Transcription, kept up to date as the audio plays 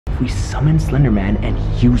we summon Slender Man and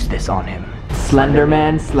use this on him? Slender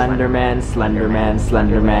Man, Slender Man, Slender Man,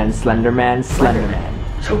 Slender Man, Slender Man, Slender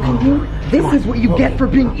Man. Choking you? This is what you get for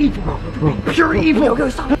being evil. Pure evil. Okay,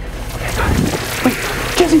 stop. Wait,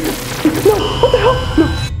 Jesse, no, what the hell?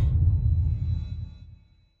 No.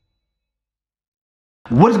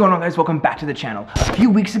 What is going on, guys? Welcome back to the channel. A few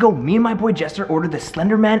weeks ago, me and my boy Jester ordered the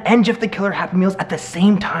Slender Man and Jeff the Killer Happy Meals at the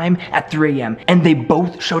same time at 3 a.m. and they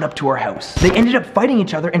both showed up to our house. They ended up fighting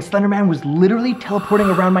each other and Slender Man was literally teleporting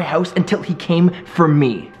around my house until he came for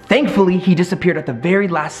me. Thankfully, he disappeared at the very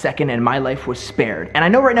last second and my life was spared. And I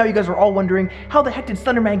know right now you guys are all wondering, how the heck did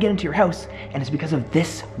Slender Man get into your house? And it's because of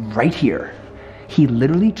this right here. He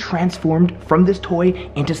literally transformed from this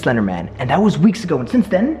toy into Slender Man. And that was weeks ago, and since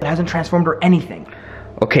then, it hasn't transformed or anything.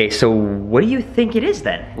 Okay, so what do you think it is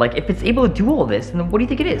then? Like, if it's able to do all this, then what do you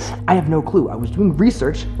think it is? I have no clue. I was doing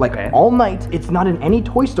research, like, all night. It's not in any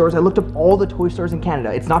toy stores. I looked up all the toy stores in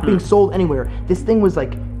Canada. It's not being sold anywhere. This thing was,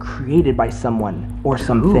 like, created by someone or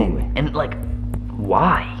something. Ooh, and, like,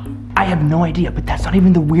 why? I have no idea, but that's not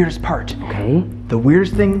even the weirdest part. Okay. The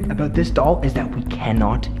weirdest thing about this doll is that we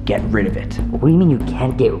cannot get rid of it. What do you mean you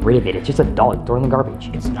can't get rid of it? It's just a doll. Throw it in the garbage.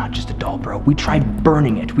 It's not just a doll, bro. We tried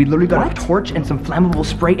burning it. We literally got a torch and some flammable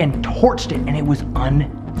spray and torched it, and it was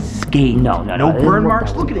unscathed. No. No burn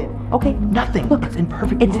marks. Look at it. Okay. Nothing. Look, it's in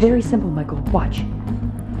perfect It's condition. very simple, Michael. Watch.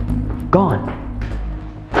 Gone.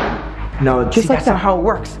 No, Just like that's that. not how it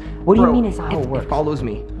works. What do you Bro, mean it's not how it works? It follows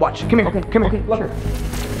me. Watch. Come here. Okay. Come here. Okay. Look. Sure.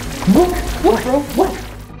 Look, bro. What?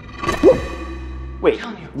 Wait.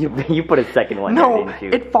 You put a second one. No, there, didn't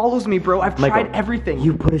you? it follows me, bro. I've Michael, tried everything.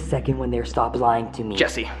 You put a second one there. Stop lying to me.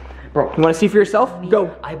 Jesse. Bro, You want to see for yourself?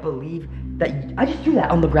 Go. I believe that I just threw that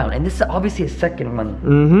on the ground, and this is obviously a second one.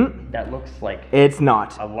 Mm-hmm. That looks like It's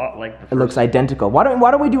not. a lot like the first. It looks identical. Why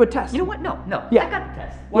don't we do a test? You know what? No. Yeah. I got the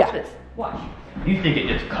test. Watch Yeah. this. Watch. You think it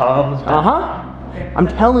just comes? Uh-huh. I'm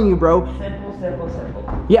telling you, bro.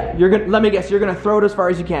 Simple. Yeah, you're gonna. Let me guess. You're gonna throw it as far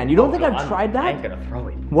as you can. You don't think I've tried I ain't that? gonna throw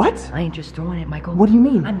it. What? I ain't just throwing it, Michael. What do you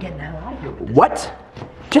mean? I'm getting the hell out of here with this. What?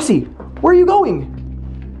 Jesse, where are you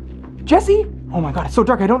going? Jesse? Oh my God, it's so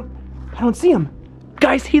dark. I don't see him.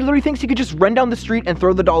 Guys, he literally thinks he could just run down the street and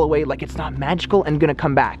throw the doll away like it's not magical and gonna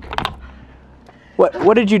come back.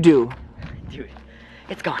 What did you do? Dude,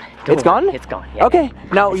 it's gone. It's gone? It's gone. Yeah. Okay,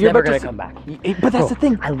 now It's you're never about gonna to come back. But that's the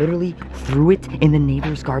thing. I literally threw it in the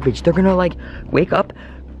neighbor's garbage. They're gonna like wake up,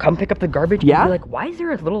 come pick up the garbage, Yeah? and be like, why is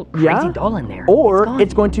there a little crazy doll in there? Or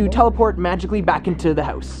it's gone. going to teleport magically back into the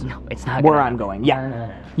house. No, it's not Where gonna. I'm going. Yeah.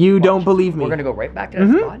 No. You don't believe me. We're gonna go right back to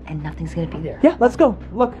that spot, and nothing's gonna be there. Yeah, let's go.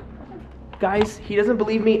 Look. Guys, he doesn't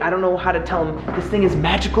believe me. I don't know how to tell him. This thing is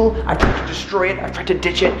magical. I've tried to destroy it. I've tried to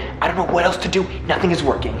ditch it. I don't know what else to do. Nothing is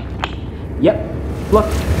working. Yep. Look,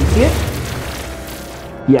 you see it?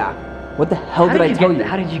 Yeah. What the hell did I tell you?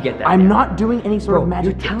 How did you get that? I'm not doing any sort Bro, of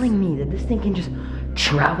magic. you're telling me that this thing can just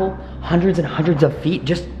travel hundreds and hundreds of feet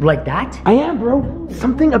just like that? I am, bro.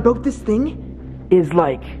 Something about this thing is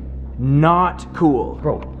like not cool.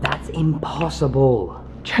 Bro, that's impossible.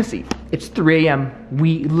 Jesse, it's 3 a.m.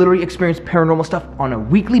 We literally experience paranormal stuff on a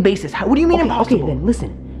weekly basis. What do you mean impossible? Okay, then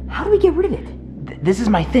listen. How do we get rid of it? This is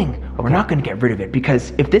my thing. We're not gonna get rid of it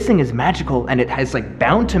because if this thing is magical and it has like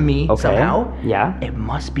bound to me somehow, Yeah. it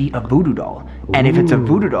must be a voodoo doll. And if it's a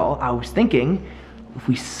voodoo doll, I was thinking if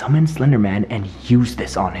we summon Slender Man and use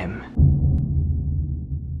this on him.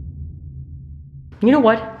 You know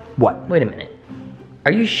what? What? Wait a minute.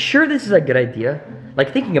 Are you sure this is a good idea?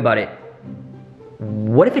 Like, thinking about it,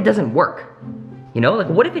 what if it doesn't work? You know, like,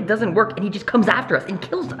 what if it doesn't work and he just comes after us and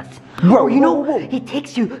kills us? Bro, Or, you know, whoa. he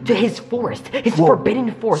takes you to his forest, his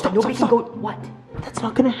forbidden forest, Stop, and nobody stop, can stop. go. What? That's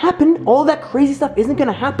not gonna happen. All that crazy stuff isn't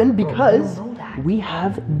gonna happen because don't know that. we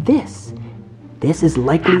have this. This is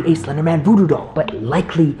likely a Slender Man voodoo doll. But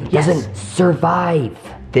likely Yes. doesn't survive.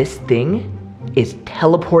 This thing is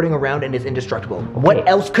teleporting around and is indestructible. What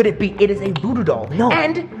else could it be? It is a voodoo doll. No.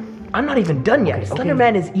 And I'm not even done yet. Slender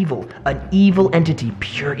Man is evil. An evil entity,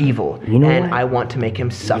 pure evil. You know and what? I want to make him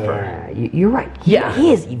suffer. Yeah, you're right. Yeah.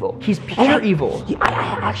 He is evil. He's And pure evil. I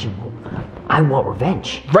actually, I want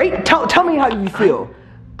revenge. Right? Tell me how you feel.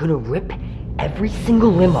 Gonna rip every single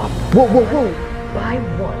limb off. Whoa. By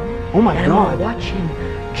one. Oh my and I'm God. gonna watch him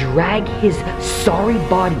drag his sorry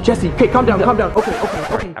body. Jesse, okay, calm down.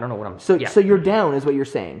 Okay. I don't know what I'm. So you're down is what you're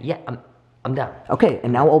saying. Yeah, I'm down. Okay,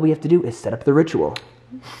 and now all we have to do is set up the ritual.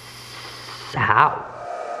 How?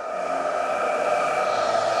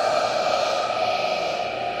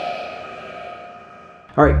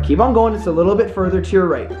 All right, keep on going. It's a little bit further to your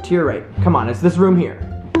right. Come on, it's this room here.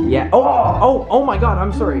 Yeah. Oh my God,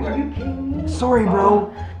 I'm sorry. Are you kidding me? Sorry,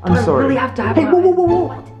 bro. I'm I sorry. really have to have Hey, a- whoa.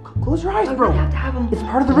 Close your eyes, I bro. really have to have them. It's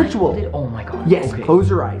part of the ritual. Oh my god. Yes, Okay. close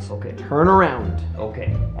your eyes. Okay. Turn around.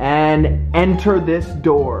 Okay. And enter this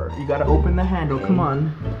door. You gotta open the handle, come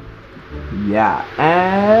on. Yeah,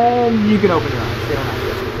 and you can open your eyes. They don't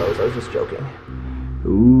have to be closed, I was just joking.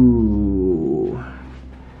 Ooh.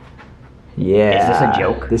 Yeah. Is this a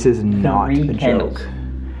joke? This is not a joke. Candles.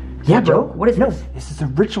 Yeah, bro. What is this? This is a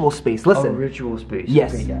ritual space. Listen. Oh, ritual space.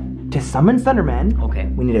 Yes. Okay, yeah. To summon Slender Man,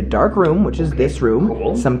 we need a dark room, which is this room,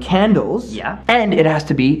 Cool. some candles, and it has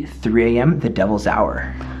to be 3 a.m., the devil's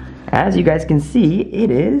hour. As you guys can see,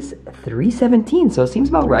 it is 3:17, so it seems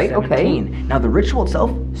about right. Okay. Now the ritual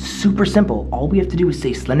itself, super simple. All we have to do is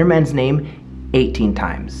say Slender Man's name 18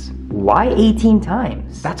 times. Why 18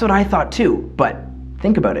 times? That's what I thought too, but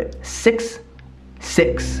think about it. 6,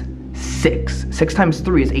 6, 6. 6 times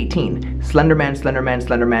 3 is 18. Slender Man, Slender Man,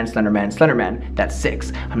 Slender Man, Slender Man, Slender Man. That's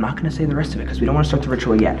 6. I'm not gonna say the rest of it because we don't want to start the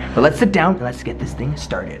ritual yet. But let's sit down and let's get this thing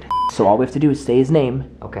started. So all we have to do is say his name.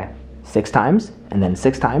 Okay. 6 times, and then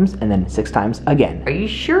 6 times, and then 6 times again. Are you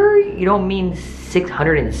sure you don't mean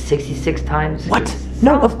 666 times? What?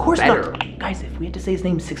 No, of course better. not. Guys, if we had to say his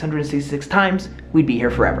name 666 times, we'd be here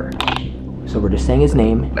forever. So we're just saying his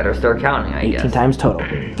name. Better start counting, I 18 guess. times total.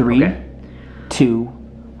 3, Okay. 2,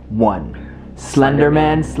 1. Slender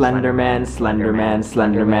Man, Slender Man, Slender Man,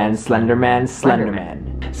 Slender Man, Slender Man, Slender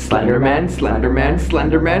Man. Slender Man, Slender Man,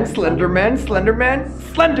 Slender Man, Slender Man, Slender Man,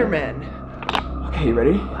 Slender Man. Okay, you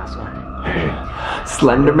ready? Last one.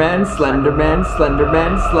 Slender Man, Slender Man, Slender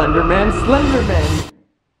Man, Slender Man, Slender Man.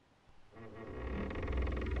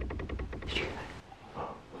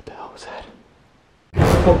 What the hell was that?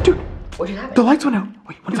 Oh, dude. What just happened? The lights went out.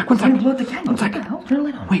 Wait, one sec, one sec. Blow the candles. One sec. What the hell? Turn the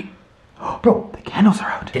light on. Wait. Bro, the candles are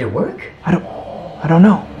out. Did it work? I don't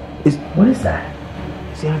know. What is that?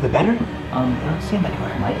 Is he under the bed? I don't see him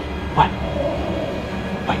anywhere. Mike? What?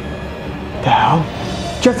 Wait. The hell?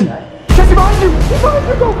 Jesse! Jesse, behind you! He's behind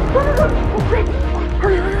you! Go! Run, run, run! Oh, great!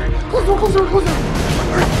 Hurry, hurry, hurry! Close the door, close the door, close the door!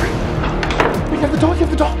 Hurry, hurry! Wait, you have the doll? You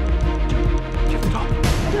have the doll? Do you have the doll?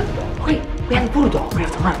 Wait, we have a voodoo doll. We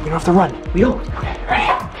have to run. We don't have to run. We don't. Okay, ready?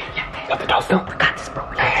 You got the doll still? We got this, bro.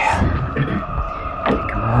 Yeah.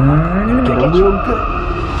 Come on. Get him real good.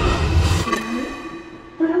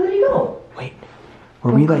 Where the hell did he go? Wait.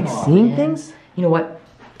 Were we like seeing things? You know what?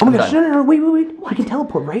 Oh my I'm gosh, done. no, wait. We can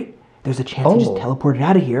teleport, right? There's a chance he just teleported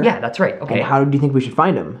out of here. Yeah, that's right. Okay. And how do you think we should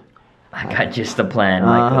find him? I got just the plan,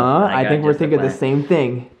 Michael. I think we're thinking the same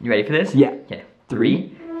thing. You ready for this? Yeah. Okay.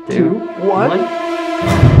 3, 2, 2, 1.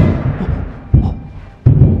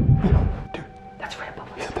 Dude, that's right above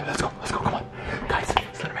us. He's up there. Let's go, come on. Guys,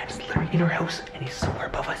 Slender Man is literally in our house and he's somewhere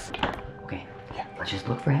above us. Okay. Yeah. Let's just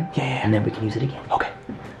look for him. Yeah. And then we can use it again. Okay.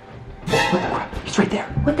 What the crap? He's right there.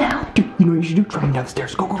 What the hell? Dude, you know what you should do? Drag him down the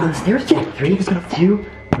stairs. Go. Down the stairs? Yeah. 3, He's gonna fall. 2,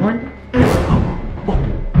 1.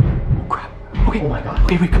 Oh, crap. Okay. Oh my god.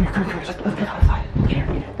 Okay, wait, come here. Let's get outside. Get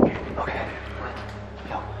here. Okay.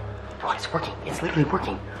 Yo. Oh, it's working. It's literally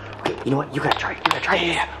working. Okay, you know what? You gotta try it.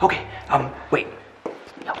 Yeah. Okay. Wait.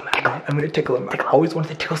 Yo, I'm gonna tickle him. I always wanted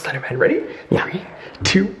to tickle Slender Man. Ready? Yeah. 3,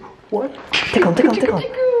 2, 1. Tickle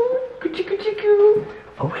him.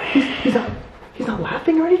 Oh, he's not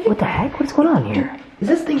laughing or anything? What the heck? What's going on here? Is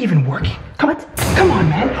this thing even working? Come on,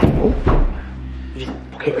 man.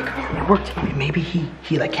 Okay, it worked. Maybe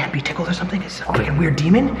he like can't be tickled or something. Is a freaking weird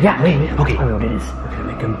demon? Yeah, maybe. Okay. I know what it is. We're gonna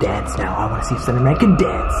make him dance now. I wanna see if Slender Man can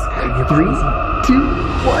dance. 3, 2,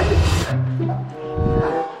 1.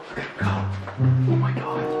 Oh my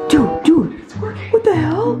god. Dude. It's working. What the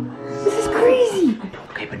hell? This is crazy.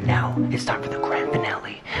 Okay, but now it's time for the grand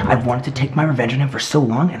finale. I've wanted to take my revenge on him for so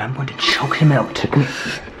long, and I'm going to choke him out. Come here.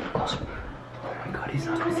 Closer. Oh my god, he's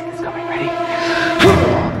not gonna see this coming. Ready?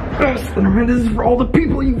 Slender Man, this is for all the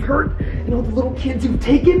people you've hurt and all the little kids you've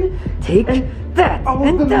taken. Take that. All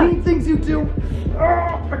and the that. mean things you do.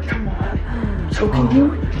 Oh, come on. Choking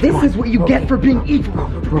you? This is what you get for being evil.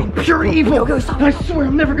 For being pure evil. Okay, stop. And I swear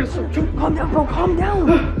I'm never gonna stop choking. Calm down, bro. Calm down.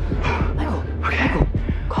 Michael. Okay.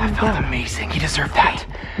 Calm That felt down. amazing. He deserved that.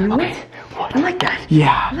 You know Okay. what? I like that.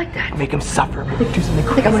 Yeah. I like that. Make him suffer. Make him do something I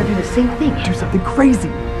crazy. think I'm gonna do the same thing. Do something crazy.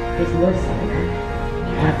 Taste the noise, Slender.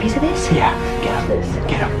 You want a piece of this? Yeah. Get him. This.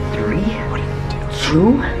 Get him. 3, What do you do? 2,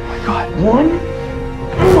 Oh my god. 1.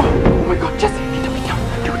 Oh my god, Jesse. Get down.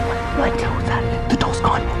 Dude, What? the hell was that? The doll's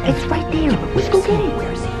gone. It's right there. Just go get it.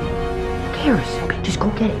 Where is he? Who cares? Okay, just go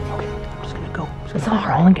get it. Okay, I'm just gonna go. It's not hard.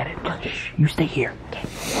 Crawl and get it. Shh. You stay here. Okay.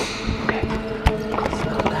 Okay. It's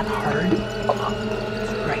not that hard.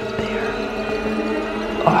 It's right there.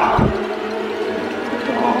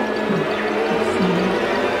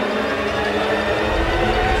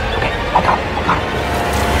 Okay, I got it.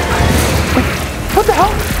 Wait, what the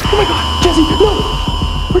hell? Oh my god, Jesse, no!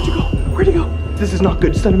 Where'd you go? is not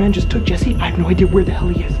good. Slenderman just took Jesse. I have no idea where the hell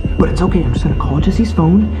he is. But it's okay. I'm just gonna call Jesse's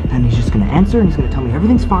phone, and he's just gonna answer, and he's gonna tell me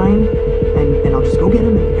everything's fine, and I'll just go get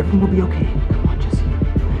him, and everything will be okay. Come on, Jesse.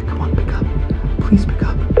 Come on, pick up. Please pick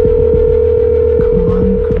up. Come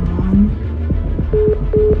on.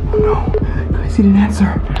 Oh no. Guys, he didn't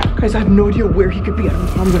answer. Guys, I have no idea where he could be. I don't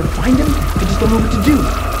know how I'm gonna find him. I just don't know what to do.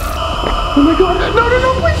 Oh my god.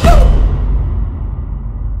 No, please don't.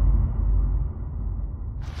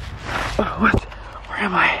 What? Where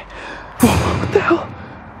am I? Whoa, what the hell?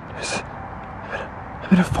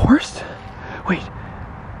 I'm in a forest? Wait.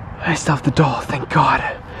 I still have the doll, thank God.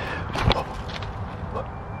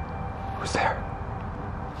 Who's there?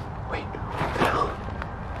 Wait, what the hell?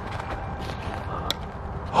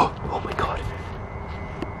 Oh my God.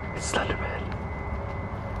 It's Slender Man.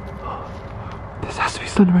 This has to be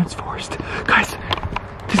Slender Man's forest. Guys,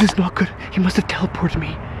 this is not good. He must have teleported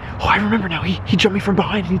me. Oh, I remember now. He jumped me from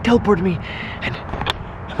behind and he teleported me. And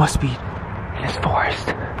it must be in his forest.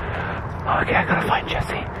 Okay, I gotta find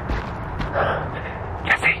Jesse.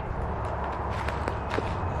 Jesse.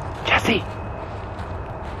 Jesse.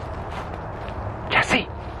 Jesse.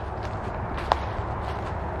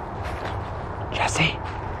 Jesse.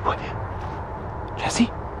 What? Jesse?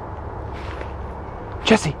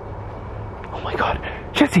 Jesse. Oh my God.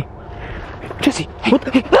 Jesse. Jesse. Hey, what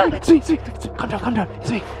the? Hey, it's me. Calm down.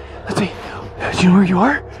 It's me. Do you know where you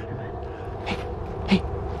are? Hey.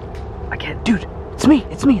 I can't. Dude, it's me.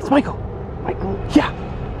 It's Michael. Michael? Yeah.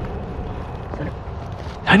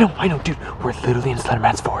 I know, dude. We're literally in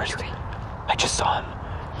Slenderman's forest. I just saw him.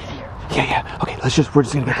 Yeah. Okay, we're just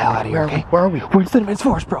gonna get the hell out of here, okay? Where are we? We're in Slenderman's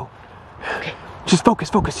forest, bro. Okay. Just focus.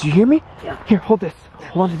 Do you hear me? Yeah. Here, hold this.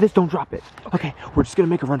 Hold on to this, don't drop it. Okay, we're just gonna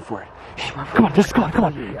make a run for it. Come on. Come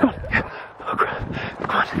on.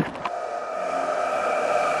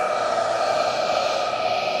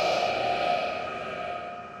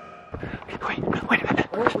 Wait a minute.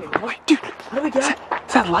 Wait, dude. What do we get?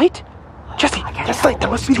 Is that light? Jesse, that's light. That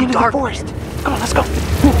must be the end of the forest. Come on, let's go.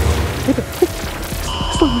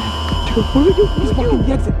 Slender Man. Dude, what are we doing? He's blocking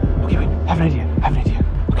the exit. Okay, wait. I have an idea.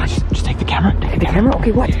 Okay, just take the camera. Take the camera?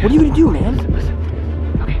 Okay, what? What are you gonna do, man? Listen.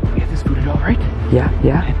 Okay, we have this voodoo doll, right? Yeah.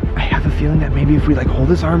 And I have a feeling that maybe if we like hold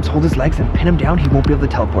his arms, hold his legs, and pin him down, he won't be able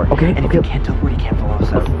to teleport. Okay. And if he can't teleport, he can't follow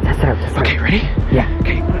us out. That's it. Okay, ready? Yeah.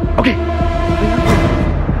 Okay.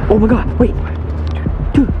 Oh my God, wait.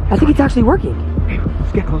 Dude, I think it's actually working. Okay,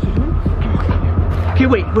 let's get closer to him. Okay,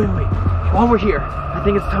 wait. While we're here, I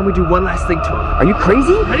think it's time we do one last thing to him. Are you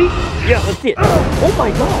crazy? Ready? Yeah, let's see it. Oh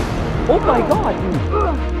my God,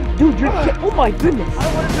 dude. You're oh my goodness. I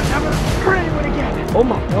don't want him to ever hurt anyone again. Oh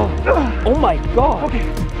my God. Okay.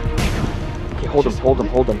 Okay, hold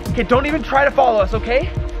him. Okay, don't even try to follow us,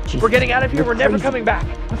 okay? Jesus, we're getting out of here. We're never coming back.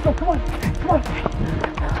 Let's go. Come on. Go.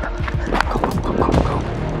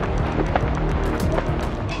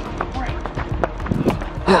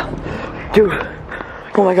 Dude.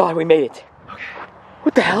 Oh my God, we made it. Okay.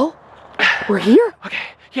 What the hell? We're here? Okay.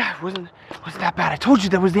 Yeah, it wasn't that bad. I told you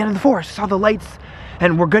that was the end of the forest. I saw the lights,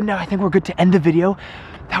 and we're good now. I think we're good to end the video.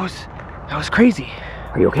 That was crazy.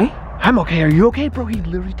 Are you okay? I'm okay. Are you okay, bro? He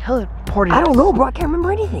literally teleported. I don't know, bro. I can't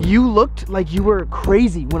remember anything. You looked like you were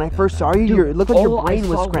crazy when I first saw you. Dude, it looked like your brain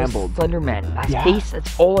was scrambled. Slender Man. His face,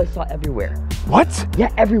 that's all I saw everywhere. What? Yeah,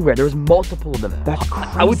 everywhere. There was multiple of them. That's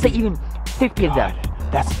crazy. I would say even 50 of them.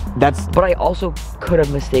 That's. But I also could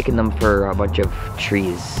have mistaken them for a bunch of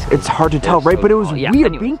trees. It's hard to tell, right? But it was weird.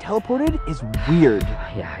 Anyway. Being teleported is weird.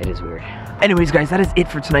 Yeah, it is weird. Anyways, guys, that is it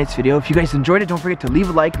for tonight's video. If you guys enjoyed it, don't forget to leave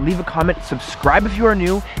a like, leave a comment, subscribe if you are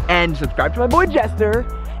new, and subscribe to my boy Jester.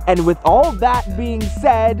 And with all that being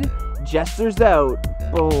said, Jester's out.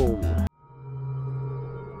 Boom.